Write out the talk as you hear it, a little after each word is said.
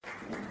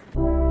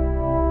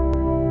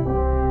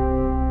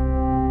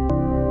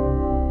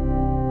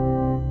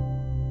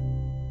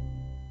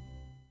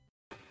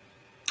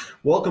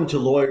Welcome to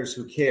Lawyers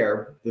Who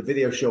Care, the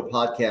video show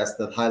podcast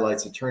that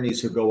highlights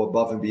attorneys who go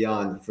above and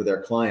beyond for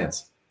their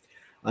clients.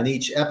 On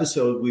each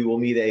episode, we will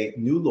meet a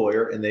new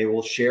lawyer and they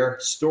will share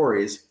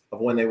stories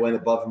of when they went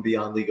above and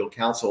beyond legal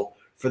counsel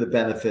for the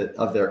benefit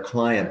of their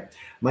client.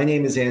 My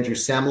name is Andrew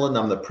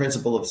Samalin. I'm the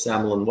principal of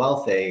Samalin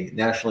Wealth, a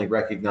nationally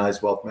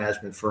recognized wealth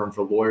management firm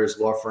for lawyers,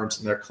 law firms,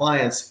 and their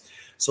clients.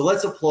 So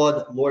let's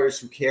applaud lawyers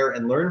who care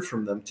and learn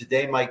from them.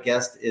 Today, my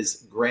guest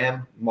is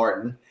Graham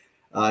Martin.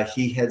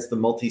 He heads the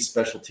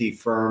multi-specialty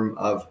firm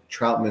of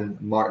Troutman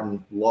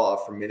Martin Law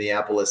from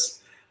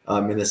Minneapolis,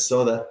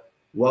 Minnesota.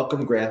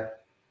 Welcome, Graham.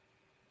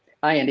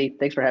 Hi, Andy.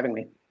 Thanks for having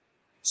me.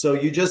 So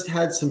you just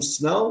had some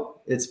snow.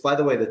 It's, by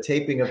the way, the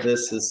taping of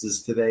this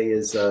is today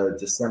is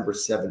December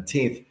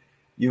 17th.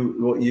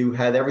 You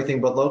had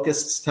everything but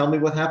locusts. Tell me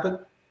what happened.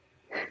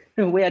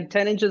 We had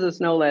 10 inches of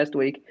snow last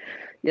week.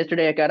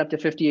 Yesterday, it got up to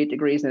 58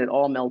 degrees and it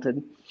all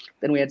melted.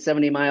 Then we had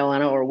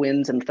 70-mile-an-hour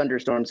winds and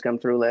thunderstorms come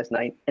through last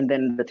night. And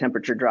then the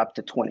temperature dropped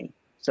to 20.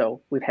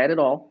 So we've had it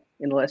all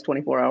in the last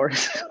 24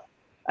 hours.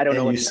 I don't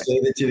know. And you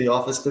skated to the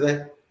office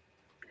today?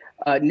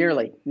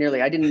 Nearly.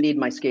 I didn't need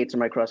my skates or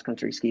my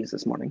cross-country skis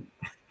this morning.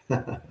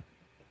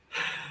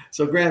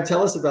 So, Graham,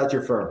 tell us about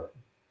your firm.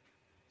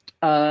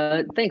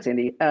 Thanks,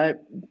 Andy.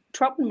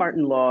 Troutman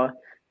Martin Law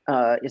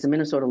is a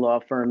Minnesota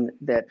law firm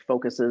that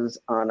focuses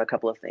on a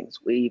couple of things.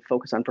 We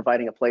focus on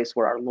providing a place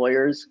where our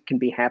lawyers can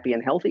be happy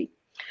and healthy.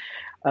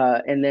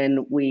 And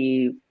then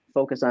we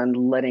focus on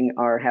letting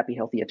our happy,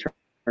 healthy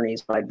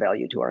attorneys provide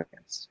value to our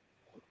clients.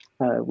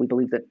 We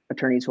believe that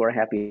attorneys who are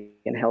happy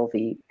and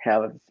healthy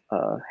have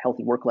a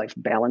healthy work-life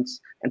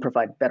balance and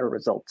provide better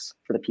results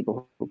for the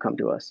people who come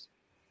to us.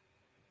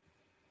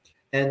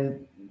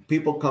 And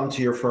people come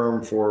to your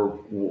firm for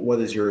what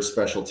is your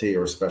specialty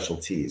or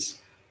specialties?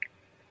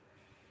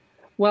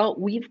 Well,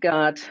 we've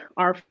got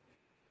our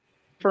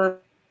firm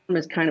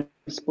is kind of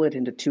split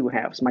into two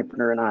halves. My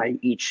partner and I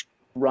each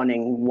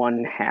running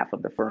one half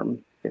of the firm,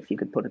 if you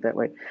could put it that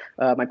way.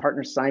 My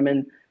partner,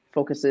 Simon,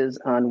 focuses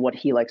on what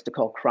he likes to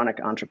call chronic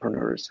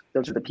entrepreneurs.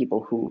 Those are the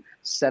people who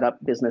set up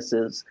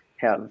businesses,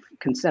 have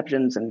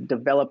conceptions and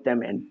develop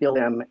them and build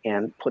them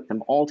and put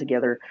them all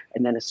together.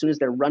 And then as soon as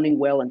they're running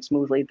well and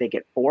smoothly, they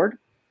get bored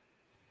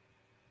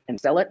and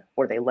sell it,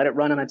 or they let it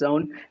run on its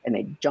own and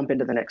they jump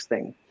into the next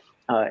thing.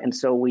 And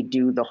so we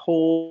do the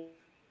whole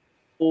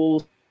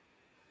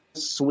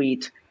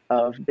suite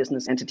of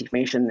business entity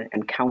formation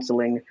and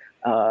counseling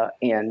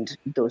and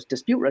those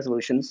dispute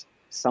resolutions.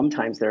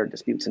 Sometimes there are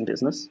disputes in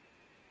business.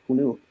 Who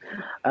knew?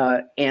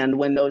 And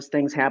when those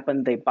things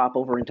happen, they bop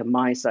over into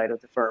my side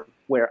of the firm,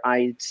 where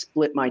I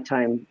split my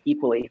time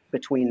equally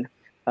between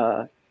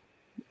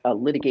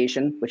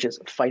litigation, which is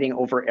fighting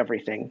over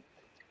everything,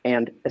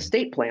 and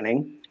estate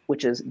planning,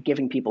 which is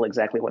giving people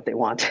exactly what they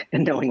want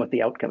and knowing what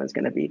the outcome is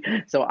going to be.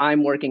 So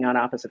I'm working on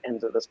opposite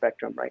ends of the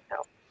spectrum right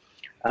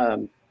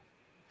now.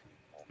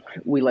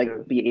 We like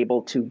to be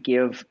able to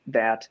give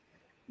that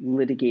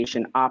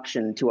litigation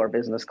option to our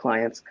business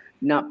clients,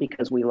 not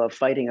because we love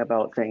fighting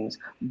about things,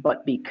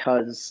 but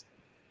because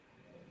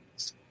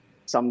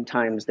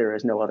sometimes there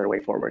is no other way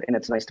forward. And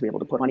it's nice to be able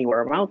to put money where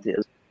our mouth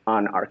is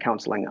on our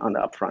counseling on the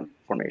upfront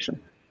formation.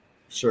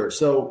 Sure.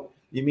 So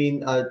you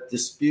mean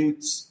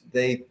disputes,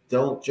 they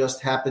don't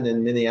just happen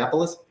in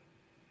Minneapolis?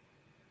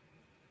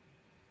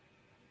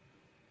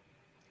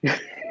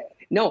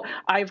 No,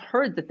 I've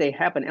heard that they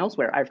happen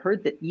elsewhere. I've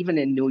heard that even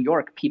in New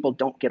York, people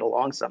don't get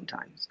along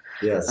sometimes.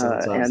 Yeah,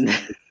 sometimes.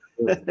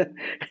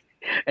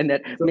 And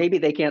that maybe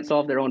they can't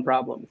solve their own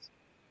problems.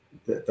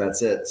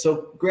 That's it.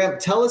 So, Graham,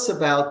 tell us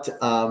about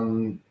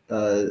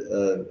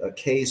a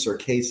case or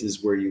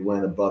cases where you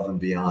went above and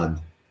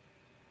beyond.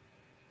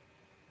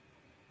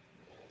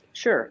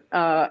 Sure.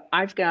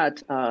 I've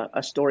got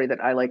a story that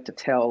I like to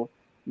tell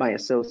my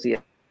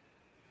associates.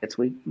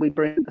 We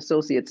bring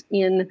associates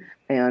in,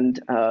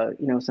 and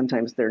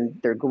sometimes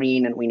they're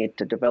green, and we need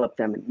to develop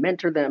them and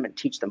mentor them and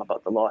teach them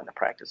about the law and the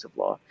practice of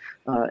law.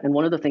 And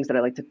one of the things that I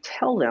like to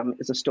tell them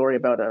is a story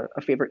about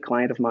a favorite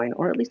client of mine,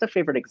 or at least a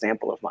favorite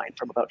example of mine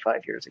from about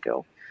 5 years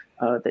ago,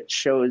 that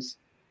shows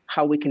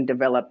how we can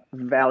develop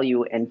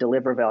value and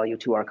deliver value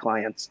to our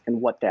clients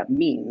and what that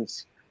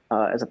means,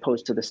 as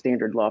opposed to the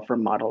standard law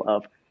firm model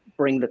of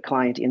bring the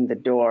client in the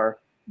door,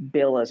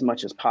 bill as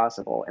much as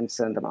possible, and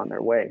send them on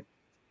their way.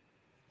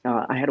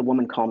 I had a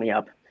woman call me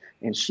up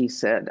and she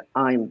said,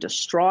 I'm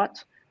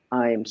distraught,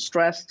 I'm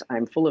stressed,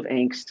 I'm full of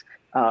angst.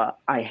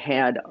 I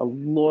had a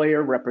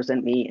lawyer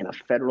represent me in a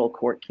federal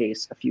court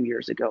case a few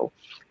years ago,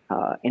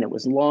 and it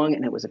was long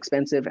and it was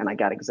expensive, and I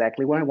got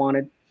exactly what I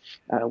wanted.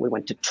 We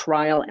went to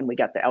trial and we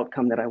got the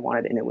outcome that I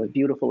wanted, and it was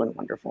beautiful and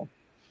wonderful.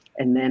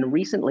 And then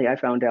recently I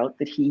found out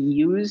that he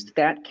used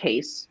that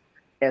case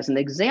as an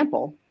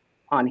example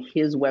on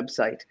his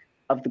website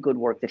of the good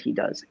work that he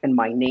does. And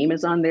my name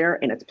is on there,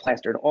 and it's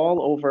plastered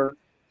all over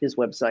his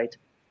website.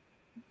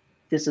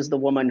 This is the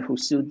woman who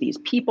sued these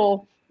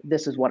people.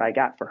 This is what I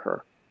got for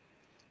her.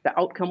 The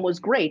outcome was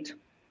great,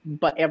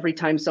 but every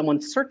time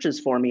someone searches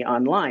for me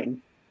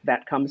online,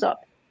 that comes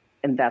up.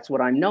 And that's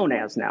what I'm known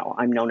as now.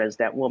 I'm known as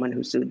that woman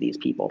who sued these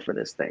people for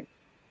this thing.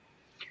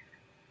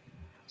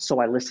 So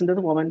I listened to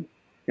the woman.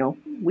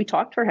 We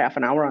talked for half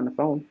an hour on the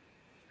phone.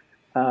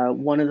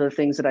 One of the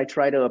things that I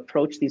try to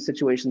approach these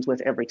situations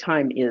with every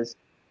time is,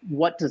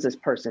 what does this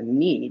person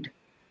need?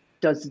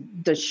 Does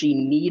she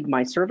need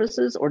my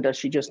services, or does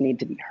she just need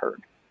to be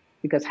heard?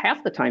 Because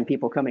half the time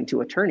people coming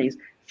to attorneys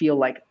feel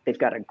like they've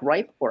got a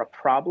gripe or a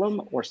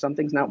problem or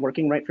something's not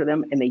working right for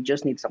them, and they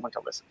just need someone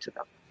to listen to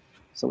them.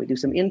 So we do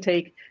some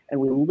intake and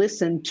we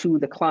listen to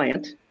the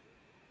client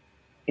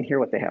and hear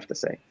what they have to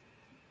say.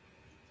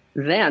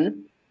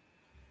 Then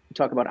we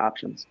talk about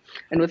options.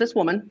 And with this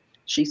woman,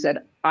 she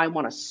said, I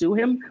want to sue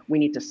him. We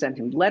need to send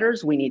him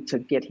letters. We need to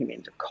get him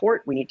into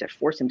court. We need to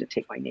force him to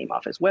take my name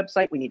off his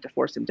website. We need to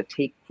force him to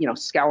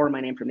scour my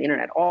name from the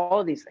internet,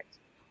 all of these things.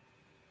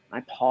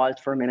 I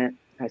paused for a minute.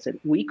 I said,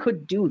 we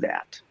could do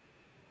that.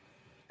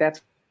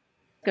 That's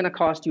going to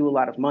cost you a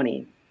lot of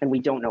money, and we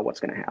don't know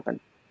what's going to happen.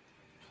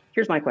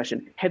 Here's my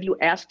question. Have you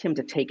asked him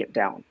to take it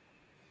down?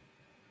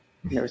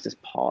 And there was this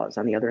pause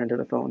on the other end of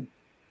the phone.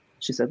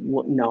 She said,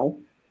 well, no.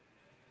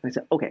 I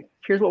said, okay,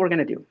 here's what we're going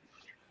to do.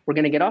 We're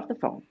going to get off the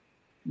phone.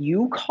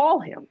 You call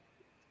him.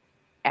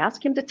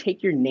 Ask him to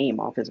take your name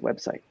off his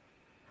website.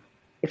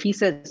 If he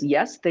says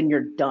yes, then you're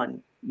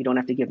done. You don't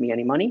have to give me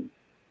any money.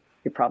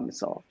 Your problem is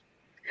solved.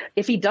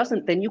 If he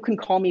doesn't, then you can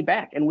call me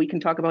back and we can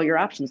talk about your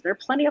options. There are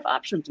plenty of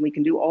options. We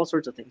can do all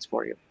sorts of things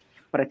for you.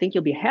 But I think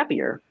you'll be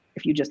happier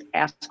if you just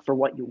ask for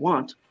what you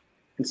want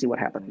and see what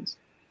happens.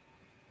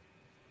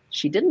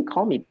 She didn't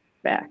call me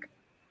back.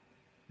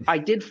 I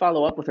did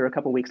follow up with her a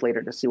couple weeks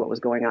later to see what was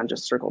going on,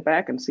 just circle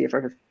back and see if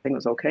everything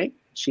was okay.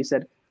 She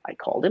said, I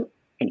called him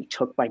and he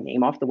took my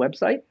name off the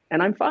website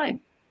and I'm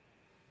fine.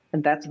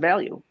 And that's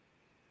value.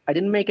 I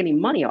didn't make any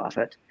money off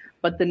it,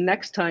 but the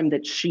next time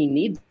that she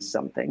needs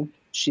something,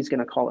 she's going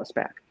to call us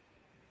back.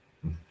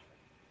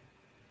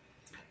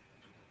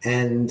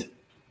 And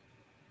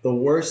the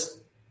worst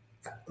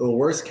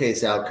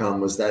case outcome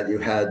was that you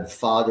had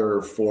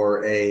fodder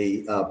for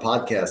a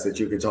podcast that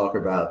you could talk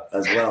about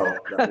as well,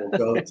 that will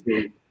go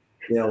to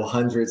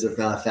hundreds, if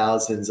not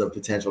thousands, of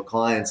potential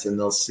clients, and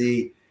they'll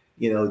see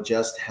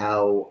just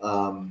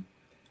how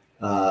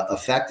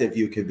effective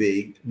you could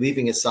be,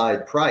 leaving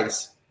aside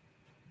price,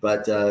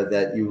 but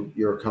that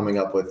you're coming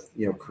up with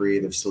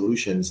creative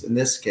solutions. In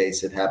this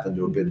case, it happened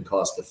to have been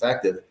cost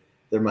effective.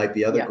 There might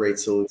be other great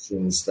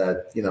solutions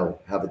that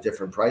have a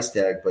different price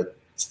tag, but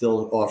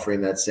still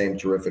offering that same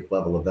terrific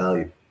level of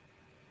value.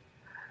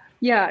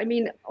 Yeah, I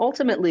mean,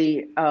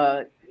 ultimately,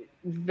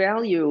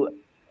 value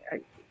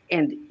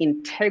and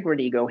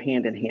integrity go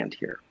hand in hand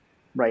here,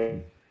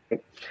 right?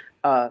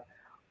 I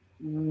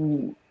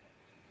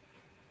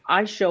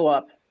show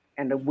up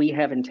and we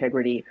have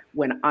integrity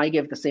when I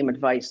give the same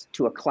advice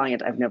to a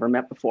client I've never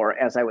met before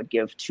as I would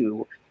give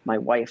to my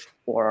wife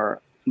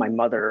or my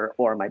mother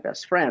or my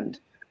best friend.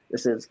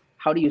 This is,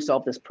 how do you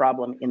solve this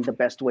problem in the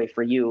best way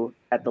for you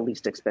at the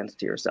least expense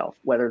to yourself,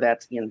 whether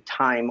that's in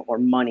time or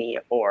money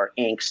or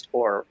angst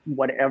or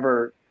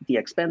whatever the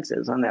expense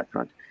is on that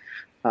front.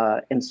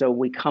 And so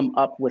we come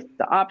up with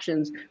the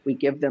options, we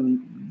give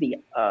them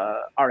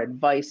our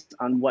advice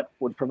on what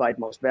would provide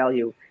most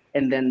value,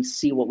 and then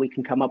see what we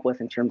can come up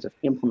with in terms of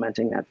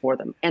implementing that for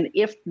them. And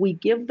if we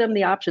give them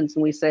the options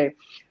and we say,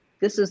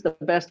 this is the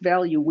best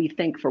value we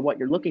think for what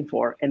you're looking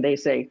for, and they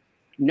say,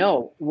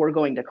 no, we're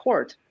going to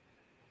court,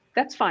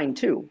 that's fine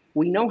too.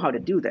 We know how to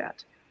do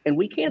that, and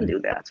we can do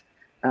that.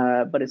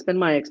 But it's been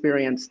my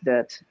experience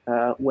that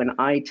when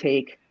I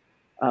take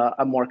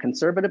a more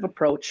conservative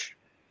approach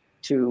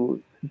to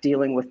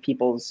dealing with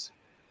people's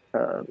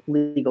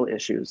legal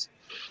issues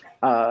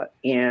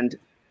and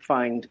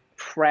find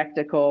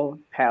practical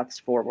paths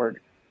forward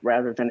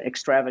rather than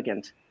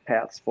extravagant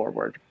paths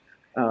forward,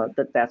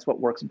 that's what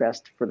works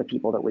best for the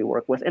people that we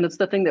work with. And it's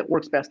the thing that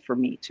works best for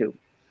me too.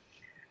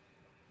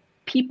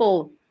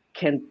 People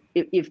can,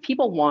 if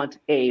people want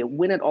a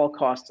win at all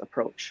costs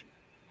approach,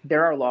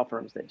 there are law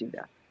firms that do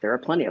that. There are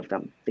plenty of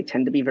them. They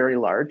tend to be very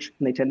large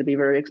and they tend to be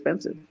very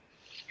expensive.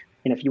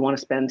 And if you want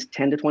to spend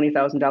 $10,000 to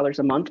 $20,000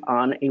 a month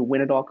on a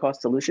win at all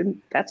cost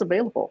solution, that's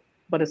available,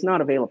 but it's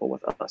not available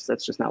with us.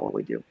 That's just not what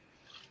we do.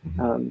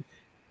 And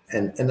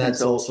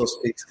that also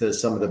speaks to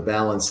some of the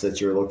balance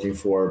that you're looking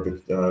for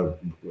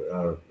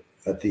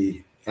at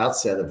the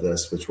outset of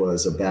this, which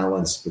was a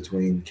balance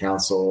between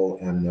counsel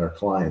and their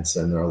clients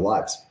and their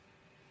lives.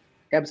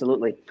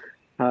 Absolutely.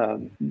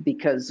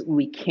 Because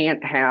we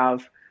can't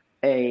have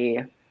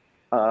a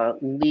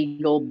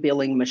legal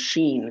billing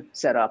machine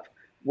set up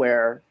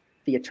where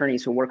the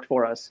attorneys who work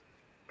for us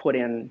put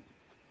in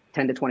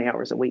 10 to 20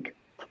 hours a week.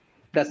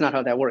 That's not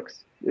how that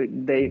works.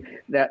 That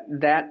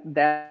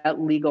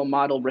legal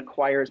model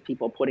requires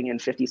people putting in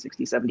 50,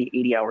 60, 70,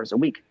 80 hours a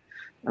week.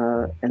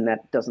 And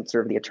that doesn't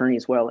serve the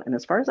attorneys well. And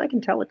as far as I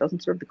can tell, it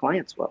doesn't serve the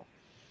clients well.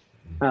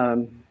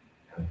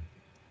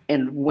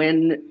 And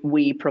when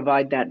we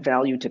provide that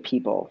value to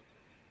people,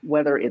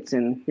 whether it's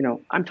in,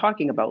 I'm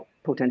talking about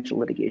potential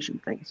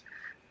litigation things,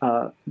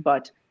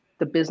 but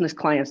the business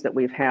clients that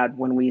we've had,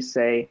 when we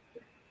say,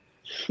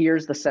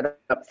 here's the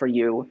setup for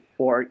you,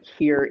 or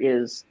here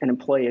is an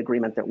employee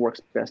agreement that works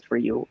best for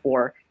you,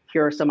 or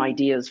here are some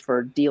ideas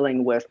for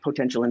dealing with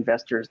potential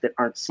investors that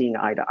aren't seeing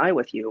eye to eye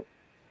with you.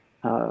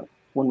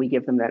 When we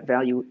give them that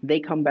value, they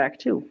come back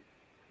too.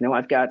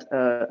 I've got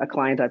a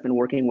client I've been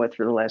working with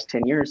for the last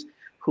 10 years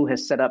who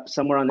has set up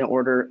somewhere on the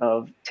order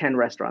of 10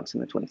 restaurants in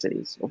the Twin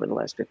Cities over the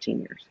last 15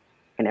 years.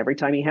 And every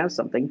time he has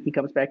something, he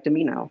comes back to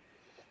me now.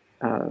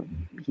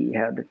 He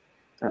had,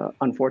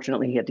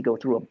 unfortunately, he had to go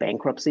through a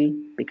bankruptcy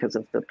because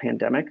of the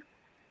pandemic.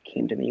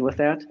 Came to me with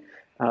that.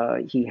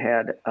 He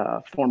had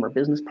a former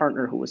business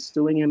partner who was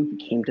suing him. He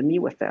came to me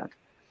with that.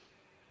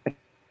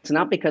 It's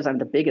not because I'm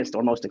the biggest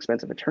or most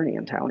expensive attorney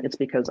in town. It's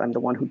because I'm the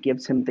one who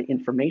gives him the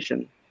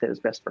information that is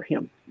best for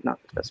him, not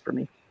what's best for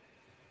me.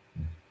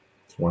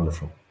 It's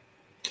wonderful.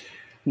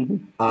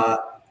 Mm-hmm.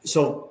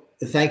 So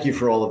thank you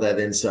for all of that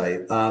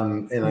insight.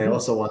 And I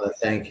also want to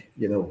thank,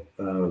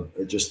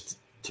 just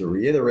to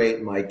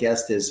reiterate, my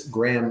guest is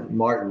Graham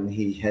Martin.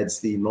 He heads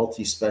the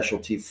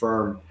multi-specialty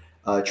firm,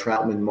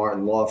 Troutman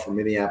Martin Law from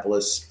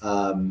Minneapolis,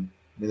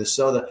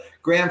 Minnesota.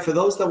 Graham, for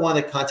those that want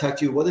to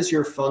contact you, what is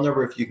your phone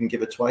number if you can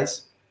give it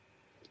twice?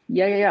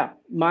 Yeah.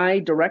 My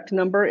direct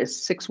number is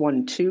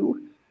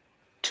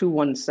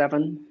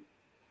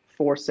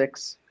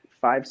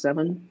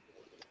 612-217-4657.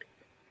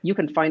 You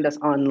can find us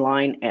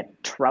online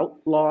at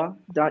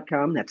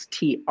troutlaw.com. That's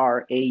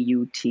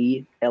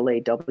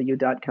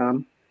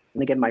TRAUTLAW.com.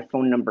 And again, my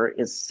phone number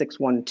is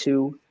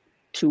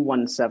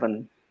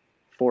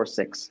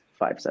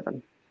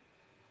 612-217-4657.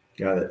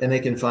 Got it. And they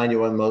can find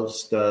you on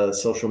most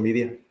social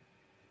media?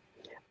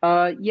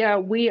 Yeah,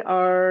 we're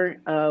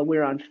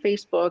on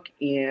Facebook,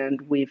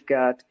 and we've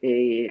got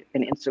an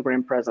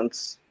Instagram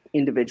presence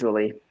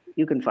individually.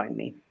 You can find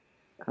me.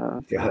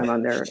 I'm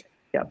on there.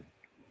 Yeah.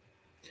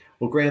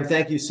 Well, Graham,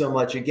 thank you so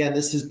much. Again,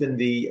 this has been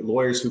the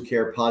Lawyers Who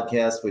Care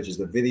podcast, which is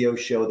the video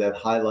show that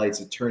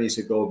highlights attorneys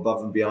who go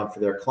above and beyond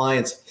for their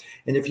clients.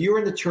 And if you're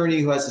an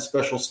attorney who has a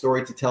special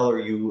story to tell, or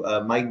you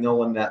might know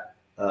one that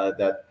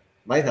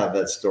might have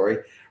that story,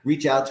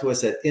 reach out to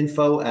us at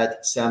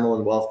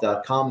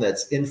info@samalinwealth.com.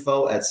 That's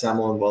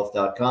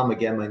info@samalinwealth.com.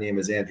 Again, my name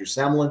is Andrew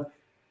Samalin,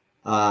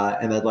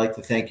 and I'd like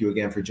to thank you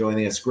again for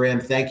joining us. Graham,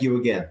 thank you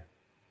again.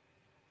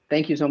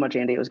 Thank you so much,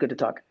 Andy. It was good to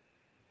talk.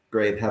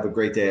 Great. Have a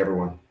great day,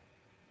 everyone.